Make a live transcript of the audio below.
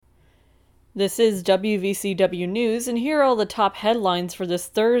This is WVCW News, and here are all the top headlines for this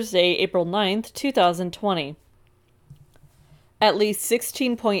Thursday, April 9th, 2020. At least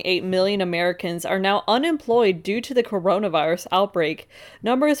 16.8 million Americans are now unemployed due to the coronavirus outbreak.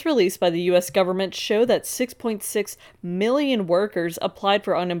 Numbers released by the U.S. government show that 6.6 million workers applied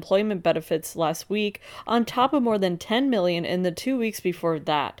for unemployment benefits last week, on top of more than 10 million in the 2 weeks before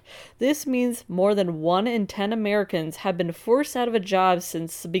that. This means more than 1 in 10 Americans have been forced out of a job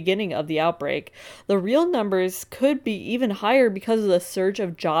since the beginning of the outbreak. The real numbers could be even higher because of the surge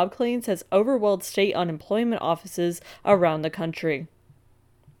of job claims has overwhelmed state unemployment offices around the country.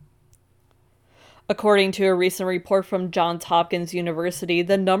 According to a recent report from Johns Hopkins University,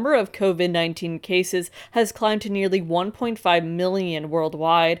 the number of COVID-19 cases has climbed to nearly 1.5 million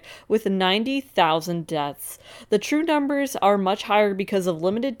worldwide, with 90,000 deaths. The true numbers are much higher because of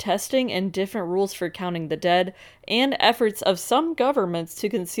limited testing and different rules for counting the dead, and efforts of some governments to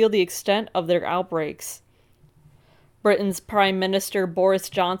conceal the extent of their outbreaks. Britain's Prime Minister Boris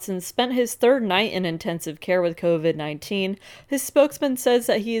Johnson spent his third night in intensive care with COVID-19. His spokesman says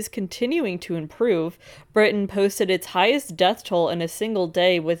that he is continuing to improve. Britain posted its highest death toll in a single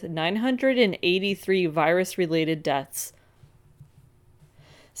day with 983 virus-related deaths.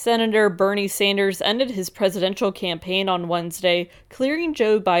 Senator Bernie Sanders ended his presidential campaign on Wednesday, clearing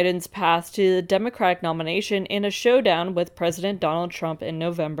Joe Biden's path to the Democratic nomination in a showdown with President Donald Trump in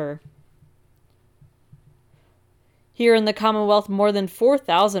November. Here in the Commonwealth, more than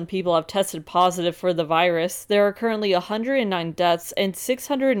 4,000 people have tested positive for the virus. There are currently 109 deaths and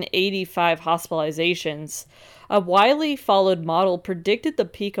 685 hospitalizations. A widely followed model predicted the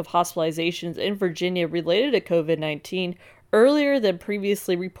peak of hospitalizations in Virginia related to COVID-19 earlier than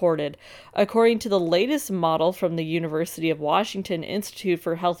previously reported. According to the latest model from the University of Washington Institute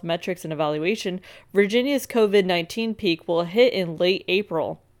for Health Metrics and Evaluation, Virginia's COVID-19 peak will hit in late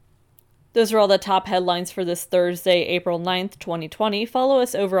April. Those are all the top headlines for this Thursday, April 9th, 2020. Follow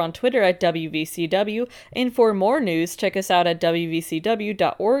us over on Twitter at WVCW, and for more news, check us out at wvcw.org/news.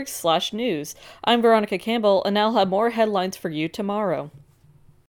 I'm Veronica Campbell, and I'll have more headlines for you tomorrow.